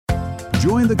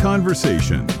Join the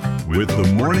conversation with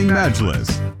the Morning Majlis,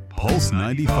 Pulse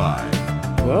 95.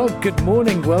 Well, good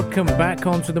morning. Welcome back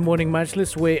onto the Morning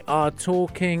Majlis. We are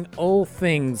talking all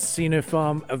things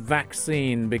Sinopharm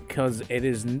vaccine because it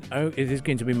is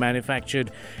going to be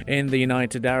manufactured in the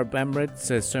United Arab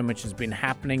Emirates. So much has been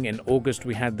happening. In August,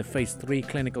 we had the phase 3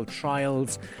 clinical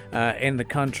trials in the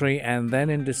country. And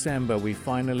then in December, we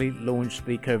finally launched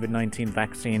the COVID-19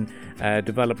 vaccine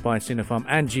developed by Sinopharm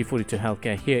and G42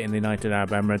 Healthcare here in the United Arab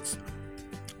Emirates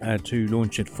to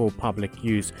launch it for public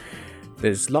use.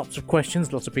 There's lots of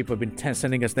questions. Lots of people have been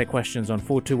sending us their questions on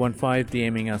 4215,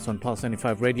 DMing us on Pulse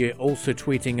 95 Radio, also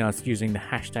tweeting us using the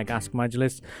hashtag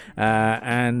AskMajlis.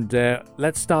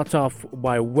 Let's start off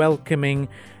by welcoming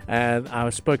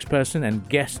our spokesperson and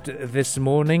guest this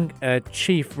morning,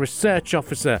 Chief Research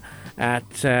Officer at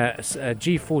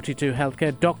G42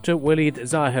 Healthcare, Dr. Waleed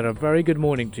Zahir. A very good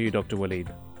morning to you, Dr.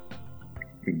 Waleed.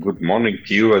 Good morning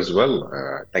to you as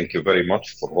well. Thank you very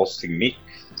much for hosting me.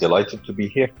 Delighted to be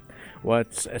here. Well,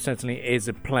 it certainly is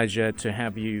a pleasure to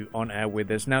have you on air with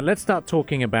us. Now, let's start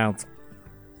talking about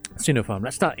Sinopharm.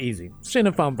 Let's start easy.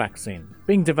 Sinopharm vaccine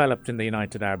being developed in the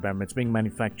United Arab Emirates, being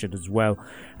manufactured as well.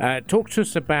 Talk to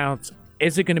us about,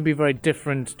 is it going to be very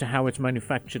different to how it's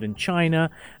manufactured in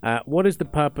China? What is the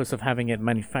purpose of having it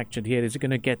manufactured here? Is it going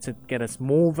to get us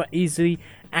more easy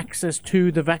access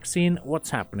to the vaccine? What's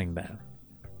happening there?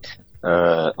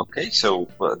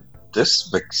 This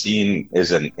vaccine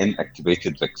is an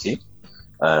inactivated vaccine.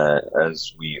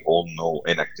 As we all know,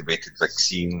 inactivated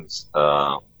vaccines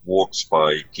works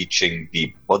by teaching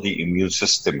the body immune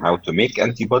system how to make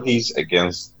antibodies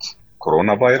against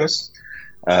coronavirus.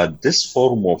 This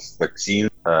form of vaccine,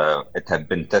 it had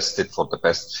been tested for the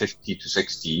past 50 to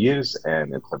 60 years,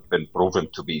 and it has been proven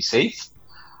to be safe.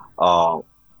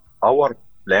 Our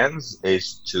plans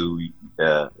is to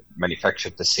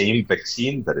manufacture the same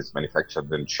vaccine that is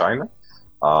manufactured in China.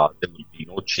 There will be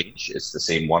no change. It's the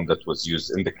same one that was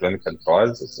used in the clinical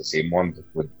trials. It's the same one that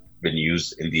would been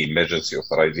used in the emergency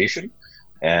authorization.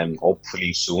 And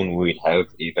hopefully soon we'll have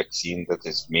a vaccine that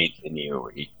is made in the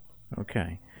UAE.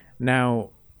 Okay.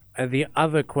 Now, the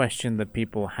other question that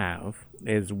people have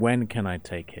is, when can I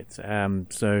take it?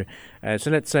 So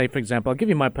let's say, for example, I'll give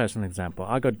you my personal example.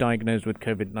 I got diagnosed with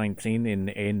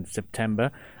COVID-19 in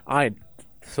September. I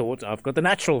thought I've got the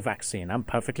natural vaccine. I'm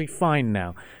perfectly fine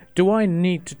now. Do I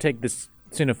need to take this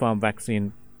Sinopharm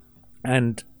vaccine,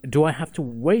 and do I have to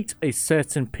wait a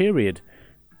certain period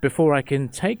before I can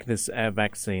take this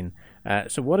vaccine?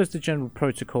 So what is the general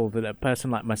protocol that a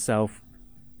person like myself,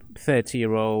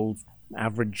 30-year-old,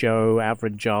 average Joe,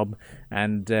 average job,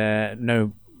 and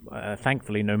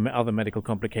thankfully no other medical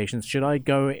complications, should I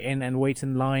go in and wait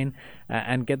in line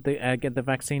and get the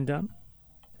vaccine done?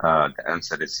 The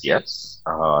answer is yes.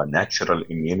 Natural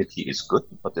immunity is good,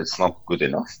 but it's not good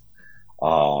enough.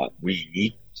 We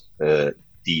need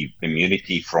the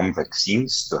immunity from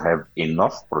vaccines to have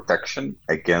enough protection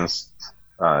against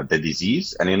the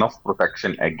disease and enough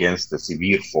protection against the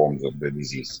severe forms of the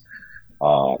disease.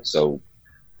 So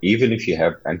even if you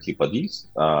have antibodies,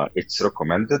 it's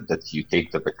recommended that you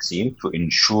take the vaccine to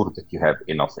ensure that you have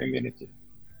enough immunity.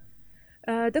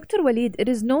 Dr. Waleed, it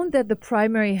is known that the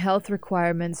primary health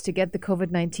requirements to get the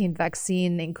COVID-19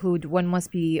 vaccine include one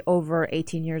must be over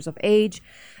 18 years of age,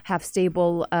 have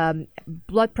stable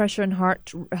blood pressure and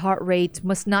heart rate,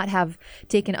 must not have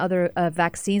taken other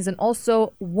vaccines, and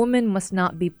also women must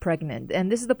not be pregnant.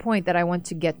 And this is the point that I want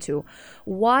to get to.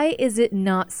 Why is it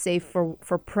not safe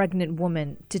for pregnant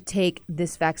women to take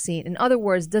this vaccine? In other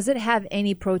words, does it have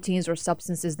any proteins or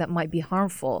substances that might be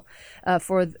harmful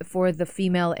for the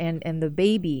female and the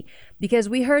baby? Because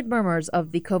we heard murmurs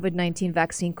of the COVID-19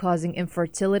 vaccine causing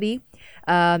infertility.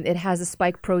 It has a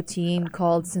spike protein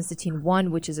called syncytin 1,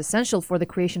 which is essential for the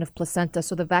creation of placenta.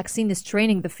 So the vaccine is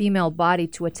training the female body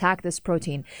to attack this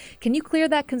protein. Can you clear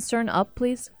that concern up,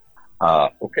 please?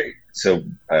 Okay. So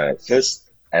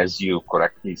first, as you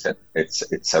correctly said,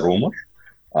 it's a rumor.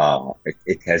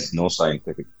 It has no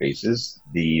scientific basis.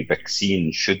 The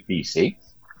vaccine should be safe.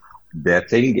 The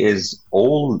thing is,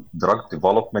 all drug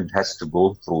development has to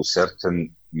go through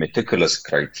certain meticulous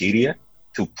criteria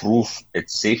to prove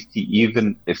its safety,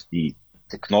 even if the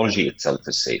technology itself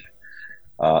is safe.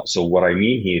 So what I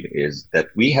mean here is that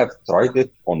we have tried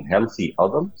it on healthy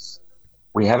adults.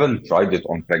 We haven't tried it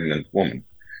on pregnant women.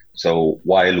 So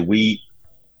while we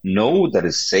know that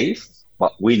it's safe,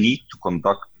 but we need to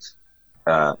conduct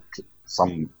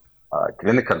some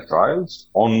clinical trials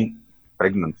on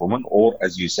pregnant women, or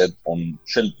as you said, on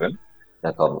children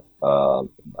that are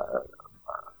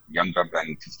younger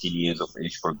than 15 years of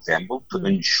age, for example, to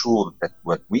ensure that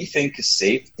what we think is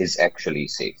safe is actually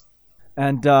safe.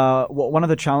 And one of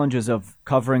the challenges of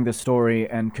covering the story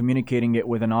and communicating it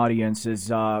with an audience is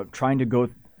trying to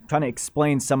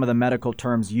explain some of the medical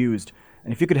terms used.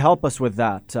 And if you could help us with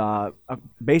that,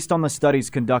 based on the studies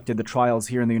conducted, the trials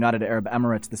here in the United Arab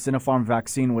Emirates, the Sinopharm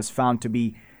vaccine was found to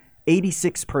be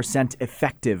 86%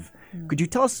 effective. Could you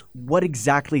tell us what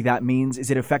exactly that means?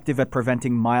 Is it effective at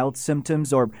preventing mild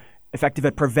symptoms or effective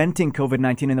at preventing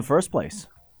COVID-19 in the first place?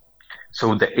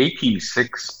 So the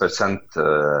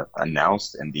 86%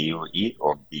 announced in the UAE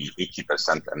or the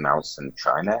 80% announced in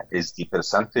China is the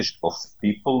percentage of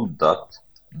people that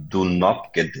do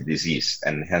not get the disease,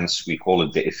 and hence we call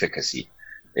it the efficacy.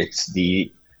 It's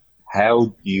the how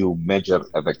do you measure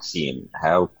a vaccine?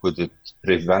 How could it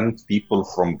prevent people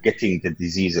from getting the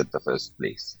disease in the first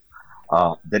place?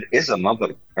 There is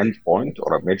another endpoint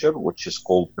or a measure which is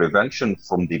called prevention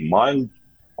from the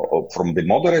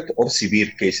moderate or severe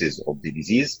cases of the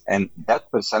disease, and that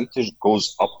percentage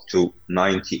goes up to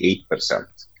 98%.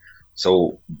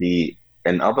 So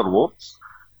in other words,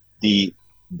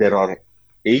 there are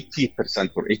 80%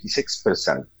 or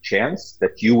 86% chance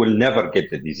that you will never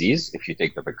get the disease if you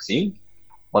take the vaccine,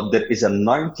 but there is a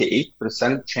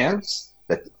 98% chance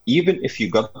that even if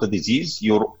you got the disease,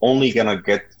 you're only going to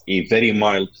get a very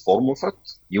mild form of it.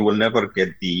 You will never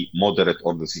get the moderate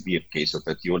or the severe case of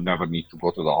it. You will never need to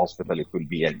go to the hospital. It will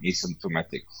be an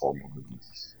asymptomatic form of the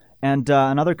disease. And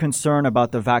another concern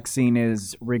about the vaccine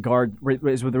is with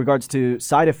regards to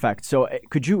side effects. So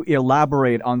could you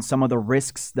elaborate on some of the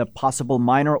risks, the possible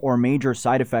minor or major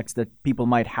side effects that people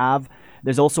might have?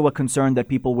 There's also a concern that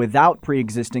people without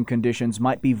pre-existing conditions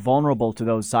might be vulnerable to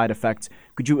those side effects.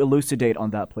 Could you elucidate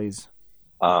on that, please?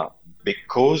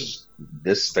 Because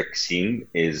this vaccine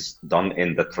is done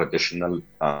in the traditional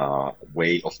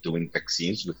way of doing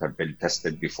vaccines, which have been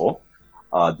tested before,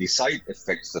 the side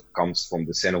effects that comes from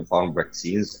the Sinopharm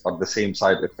vaccines are the same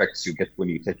side effects you get when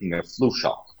you're taking a flu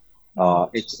shot.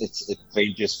 It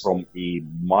ranges from a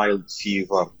mild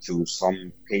fever to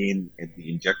some pain in the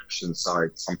injection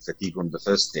site, some fatigue on the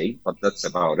first day, but that's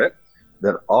about it.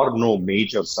 There are no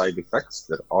major side effects.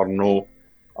 There are no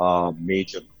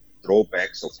major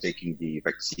drawbacks of taking the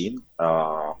vaccine.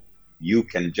 You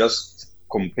can just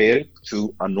compare it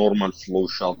to a normal flu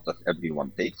shot that everyone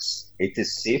takes. It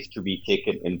is safe to be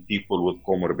taken in people with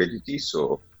comorbidity.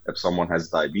 So if someone has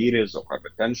diabetes or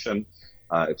hypertension,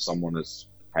 if someone is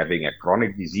having a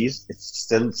chronic disease, it's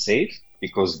still safe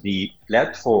because the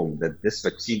platform that this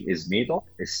vaccine is made of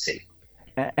is safe.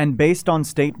 And based on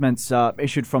statements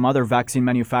issued from other vaccine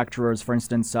manufacturers, for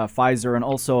instance, Pfizer, and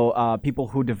also people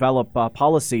who develop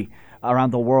policy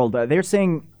around the world, they're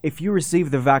saying if you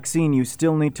receive the vaccine, you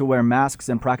still need to wear masks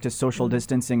and practice social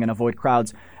distancing and avoid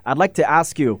crowds. I'd like to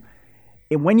ask you,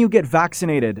 when you get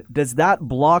vaccinated, does that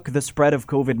block the spread of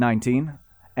COVID-19?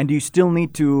 And do you still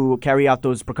need to carry out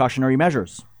those precautionary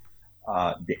measures?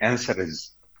 The answer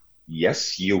is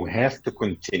yes, you have to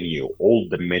continue all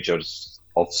the measures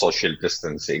of social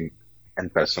distancing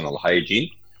and personal hygiene.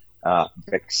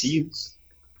 Vaccines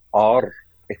are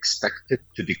expected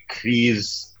to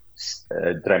decrease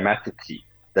dramatically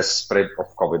the spread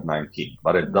of COVID-19,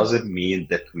 but it doesn't mean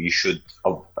that we should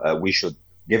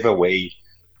give away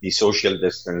the social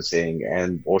distancing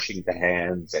and washing the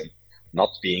hands and not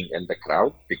being in the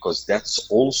crowd, because that's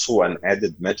also an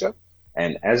added measure.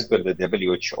 And as per the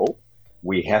WHO,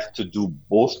 we have to do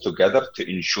both together to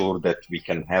ensure that we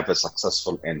can have a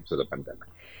successful end to the pandemic.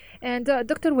 And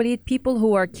Dr. Waleed, people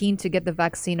who are keen to get the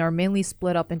vaccine are mainly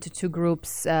split up into two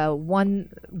groups.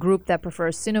 One group that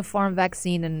prefers Sinopharm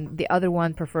vaccine and the other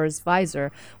one prefers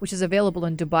Pfizer, which is available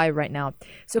in Dubai right now.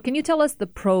 So can you tell us the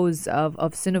pros of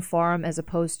Sinopharm as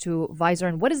opposed to Pfizer,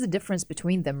 and what is the difference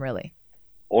between them really?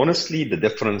 Honestly, the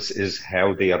difference is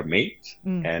how they are made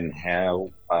and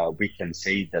how we can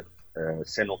say that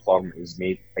Sinopharm is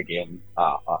made again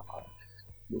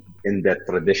in that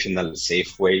traditional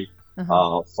safe way.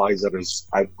 Pfizer is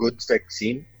a good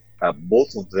vaccine.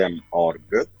 Both of them are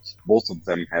good. Both of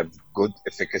them have good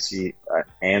efficacy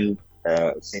and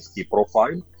safety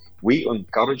profile. We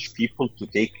encourage people to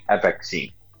take a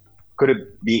vaccine. Could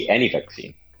it be any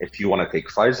vaccine? If you want to take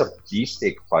Pfizer, please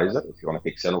take Pfizer. If you want to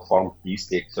take Sinopharm, please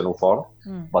take Sinopharm.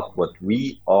 But what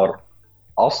we are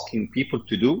asking people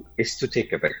to do is to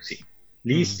take a vaccine.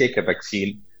 Please take a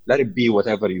vaccine. Let it be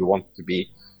whatever you want it to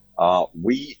be.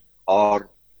 We are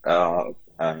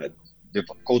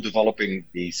co-developing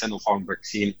the Sinopharm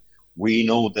vaccine. We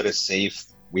know that it's safe.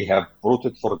 We have brought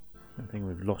it for I think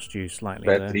we've lost you slightly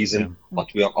that there. reason,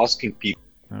 but we are asking people.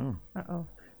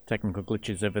 To technical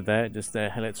glitches over there. Just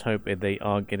let's hope they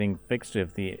are getting fixed.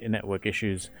 If the network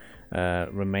issues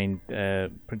remain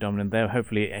predominant there,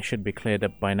 hopefully it should be cleared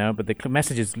up by now. But the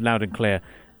message is loud and clear: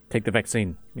 take the vaccine,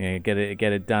 get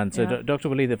it done. So, Dr.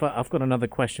 Waleed, I've got another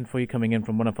question for you coming in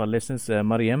from one of our listeners,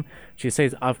 Mariam. She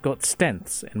says, "I've got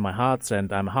stents in my heart and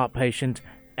I'm a heart patient.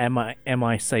 Am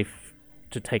I safe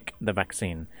to take the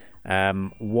vaccine?"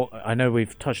 I know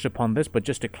we've touched upon this, but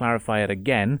just to clarify it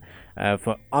again,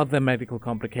 for other medical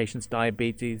complications,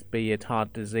 diabetes, be it heart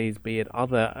disease, be it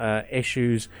other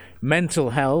issues, mental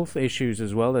health issues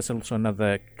as well, that's also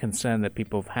another concern that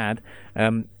people have had.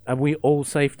 Are we all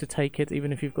safe to take it, even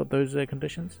if you've got those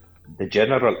conditions? The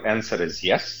general answer is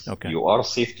yes. Okay. You are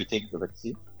safe to take the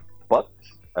vaccine, but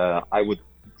I would,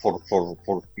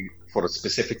 for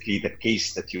specifically the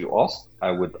case that you asked,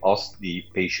 I would ask the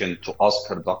patient to ask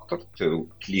her doctor to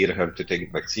clear her to take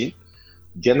the vaccine.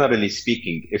 Generally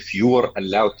speaking, if you were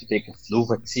allowed to take a flu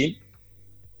vaccine,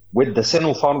 with the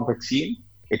Sinopharm vaccine,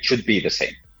 it should be the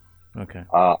same. Okay.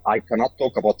 I cannot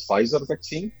talk about Pfizer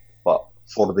vaccine, but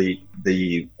for the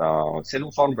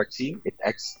Sinopharm vaccine, it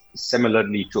acts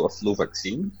similarly to a flu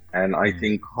vaccine, and I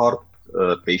think heart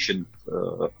patients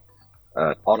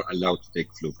are allowed to take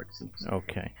flu vaccines.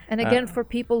 Okay. And again, for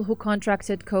people who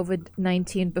contracted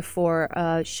COVID-19 before,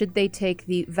 should they take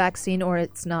the vaccine or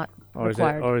it's not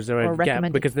required? Or is there a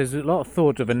gap? Because there's a lot of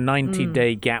thought of a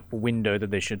 90-day gap window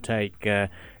that they should take.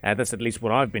 That's at least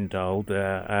what I've been told.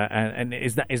 And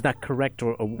is that correct,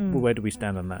 or where do we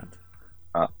stand on that?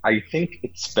 I think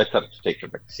it's better to take a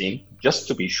vaccine, just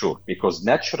to be sure, because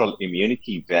natural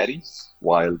immunity varies,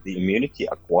 while the immunity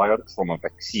acquired from a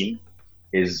vaccine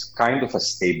is kind of a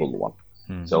stable one.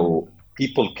 Mm-hmm. So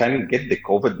people can get the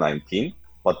COVID-19,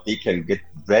 but they can get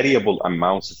variable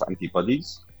amounts of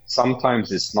antibodies.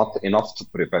 Sometimes it's not enough to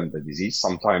prevent the disease.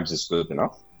 Sometimes it's good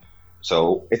enough.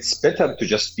 So it's better to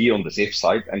just be on the safe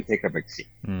side and take a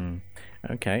vaccine.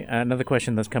 Okay. Another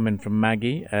question that's come in from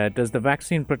Maggie. Does the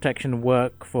vaccine protection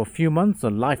work for a few months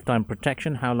or lifetime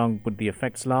protection? How long would the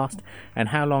effects last? And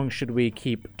how long should we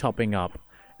keep topping up?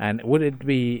 And would it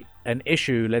be an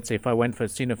issue, let's say, if I went for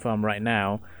Sinopharm right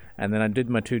now, and then I did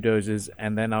my 2 doses,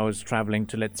 and then I was traveling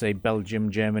to, let's say, Belgium,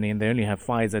 Germany, and they only have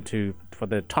Pfizer for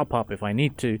the top-up if I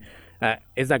need to,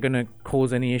 is that going to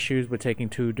cause any issues with taking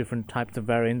 2 different types of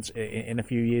variants in a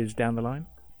few years down the line?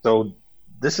 So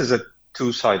this is a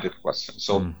two-sided question.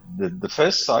 So the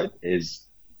first side is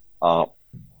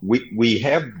we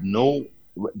have no...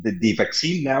 The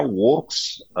vaccine now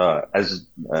works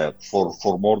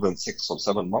for more than 6 or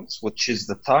 7 months, which is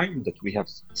the time that we have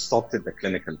started the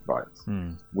clinical trials.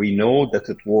 We know that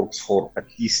it works for at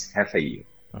least half a year.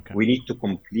 Okay. We need to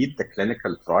complete the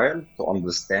clinical trial to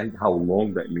understand how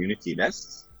long the immunity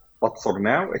lasts. But for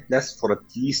now, it lasts for at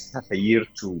least half a year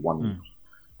to 1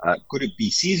 year. Could it be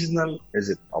seasonal? Is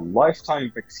it a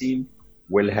lifetime vaccine?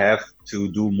 We'll have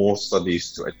to do more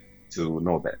studies to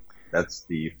know that. That's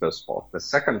the first part. The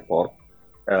second part,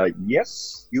 yes,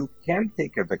 you can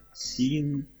take a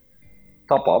vaccine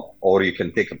top-up, or you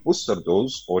can take a booster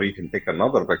dose, or you can take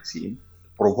another vaccine,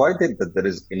 provided that there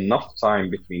is enough time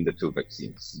between the 2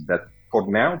 vaccines. That for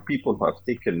now, people who have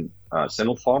taken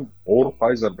Sinopharm or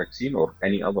Pfizer vaccine or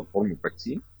any other form of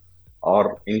vaccine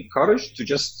are encouraged to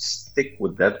just stick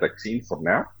with that vaccine for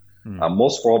now.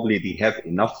 Most probably they have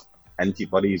enough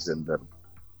antibodies in their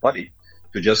body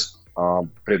to just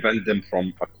prevent them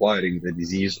from acquiring the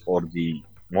disease or the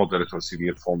moderate or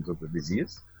severe forms of the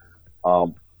disease.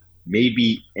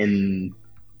 Maybe in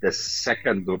the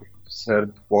second or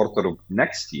third quarter of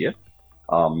next year,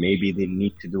 maybe they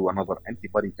need to do another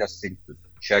antibody testing to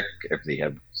check if they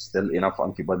have still enough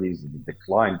antibodies, if they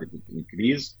decline, if it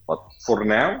increase. But for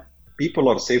now, people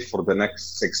are safe for the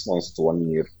next 6 months to 1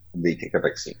 year if they take a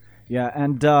vaccine. Yeah,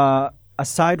 and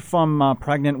aside from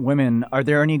pregnant women, are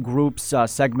there any groups,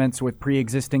 segments with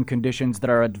pre-existing conditions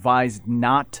that are advised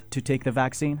not to take the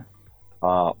vaccine?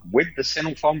 With the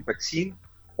Sinopharm vaccine,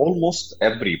 almost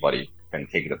everybody can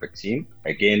take the vaccine.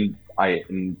 Again, I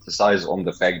emphasize on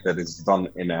the fact that it's done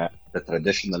in the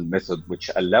traditional method, which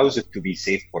allows it to be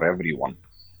safe for everyone.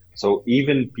 So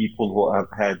even people who have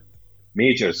had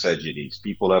major surgeries,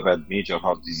 people who have had major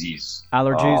heart disease,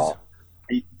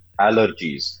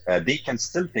 allergies, they can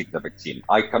still take the vaccine.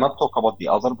 I cannot talk about the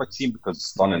other vaccine because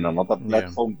it's done in another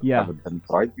platform that haven't been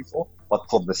tried before. But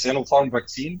for the Sinopharm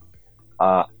vaccine,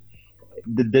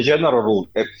 the general rule,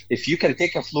 if you can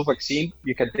take a flu vaccine,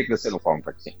 you can take the Sinopharm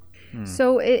vaccine. So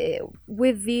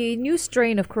with the new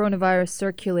strain of coronavirus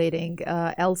circulating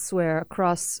elsewhere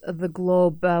across the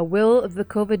globe, will the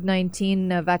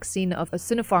COVID-19 vaccine of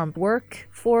Sinopharm work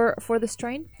for the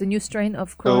strain, the new strain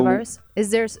of coronavirus?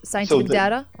 Is there scientific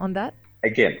data on that?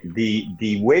 again,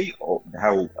 the way of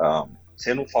how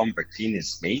Sinopharm vaccine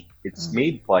is made, it's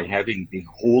made by having the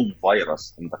whole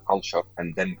virus in the culture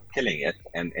and then killing it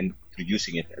and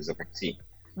producing it as a vaccine.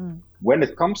 When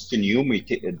it comes to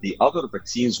the other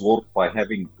vaccines work by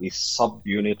having a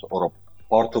subunit or a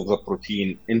part of the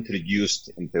protein introduced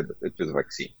into the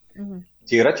vaccine.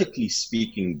 Theoretically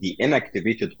speaking, the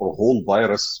inactivated or whole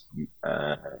virus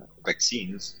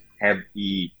vaccines have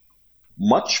a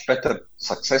much better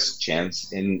success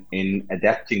chance in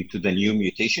adapting to the new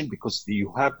mutation because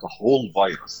you have the whole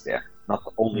virus there, not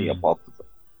only a part of it.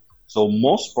 So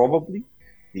most probably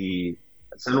the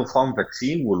Sinopharm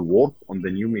vaccine will work on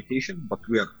the new mutation, but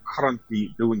we are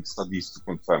currently doing studies to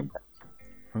confirm that.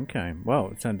 Okay,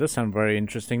 well, it does sound very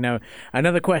interesting. Now,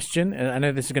 another question. I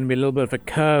know this is going to be a little bit of a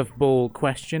curveball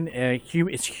question.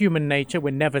 It's human nature.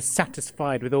 We're never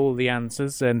satisfied with all the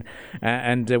answers, and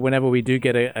whenever we do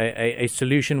get a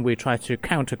solution, we try to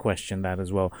counter-question that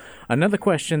as well. Another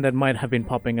question that might have been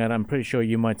popping out, I'm pretty sure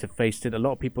you might have faced it. A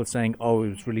lot of people saying, "Oh,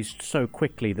 it was released so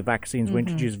quickly. The vaccines were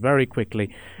introduced very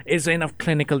quickly." Is there enough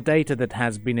clinical data that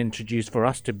has been introduced for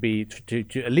us to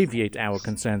alleviate our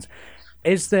concerns?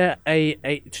 Is there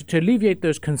to alleviate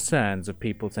those concerns of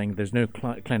people saying there's no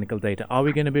clinical data? Are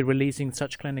we going to be releasing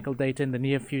such clinical data in the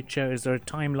near future? Is there a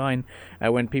timeline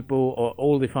when people or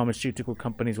all the pharmaceutical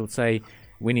companies will say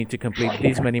we need to complete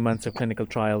these many months of clinical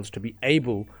trials to be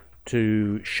able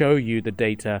to show you the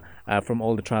data from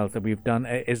all the trials that we've done?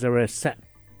 Is there a set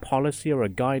policy or a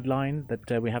guideline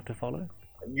that we have to follow?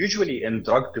 Usually in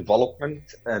drug development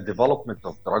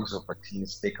of drugs or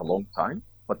vaccines take a long time.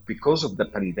 But because of the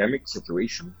pandemic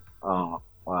situation,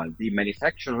 the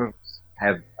manufacturers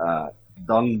have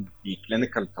done the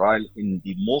clinical trial in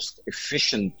the most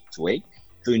efficient way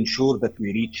to ensure that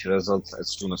we reach results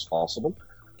as soon as possible.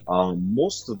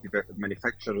 Most of the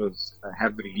manufacturers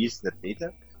have released the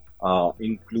data,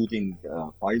 including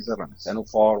Pfizer and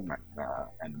Sinopharm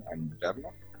and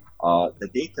Moderna. The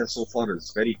data so far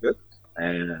is very good,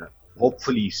 and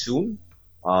hopefully soon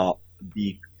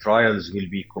the trials will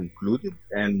be concluded,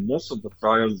 and most of the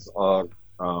trials are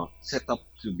set up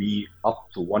to be up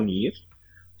to 1 year.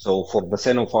 So for the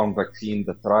Sinopharm vaccine,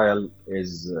 the trial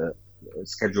is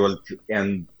scheduled to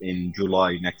end in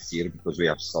July next year because we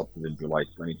have started in July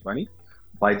 2020.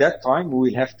 By that time, we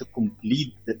will have to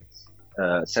complete this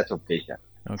set of data.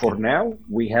 Okay. For now,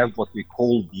 we have what we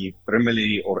call the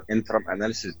preliminary or interim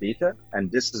analysis data, and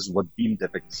this is what deemed the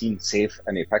vaccine safe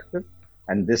and effective,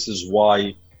 and this is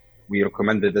why we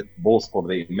recommended it both for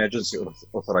the emergency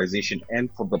authorization and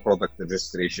for the product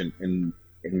registration in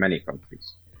many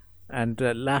countries. And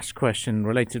last question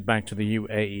related back to the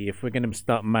UAE. If we're going to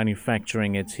start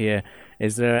manufacturing it here,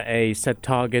 is there a set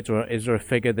target or is there a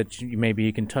figure that maybe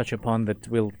you can touch upon that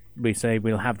we'll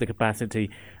have the capacity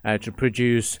to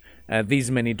produce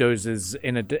these many doses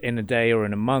in a day or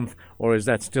in a month, or is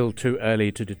that still too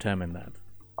early to determine that?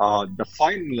 The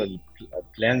final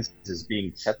plans is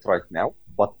being set right now.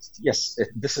 But yes,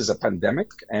 this is a pandemic,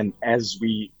 and as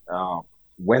we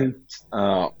went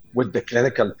with the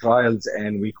clinical trials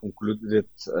and we concluded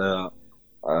it,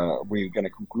 we're going to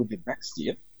conclude it next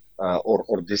year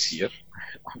or this year.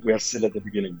 We are still at the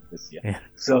beginning of this year. Yeah.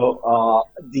 So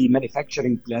the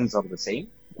manufacturing plans are the same.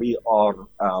 We are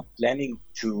planning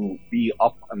to be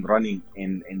up and running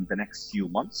in the next few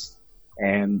months.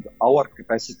 And our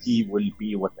capacity will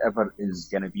be whatever is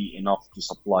going to be enough to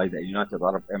supply the United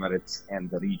Arab Emirates and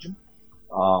the region.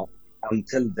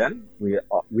 Until then,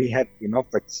 we have enough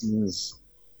vaccines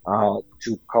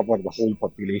to cover the whole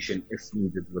population if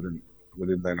needed within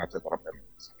the United Arab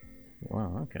Emirates.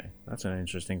 Wow, okay. That's an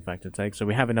interesting fact to take. So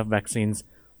we have enough vaccines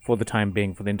for the time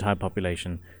being for the entire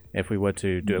population if we were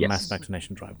to do a mass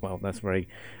vaccination drive. Well, that's very,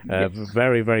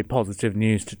 very, very positive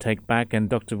news to take back. And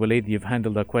Dr. Waleed, you've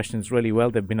handled our questions really well.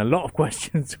 There have been a lot of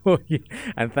questions for you.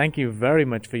 And thank you very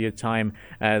much for your time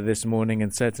this morning,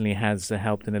 and certainly has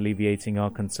helped in alleviating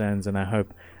our concerns. And I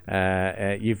hope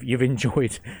you've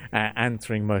enjoyed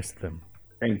answering most of them.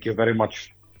 Thank you very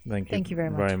much. Thank you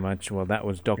very much. Well, that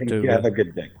was Dr. Thank you. Have a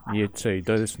good day. You too.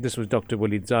 This was Dr.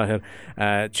 Waleed Zahir,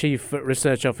 Chief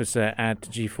Research Officer at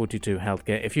G42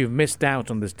 Healthcare. If you've missed out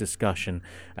on this discussion,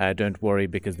 don't worry,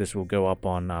 because this will go up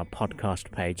on our podcast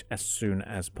page as soon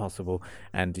as possible,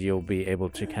 and you'll be able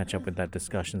to catch up with that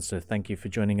discussion. So thank you for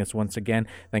joining us once again.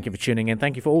 Thank you for tuning in.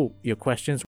 Thank you for all your questions.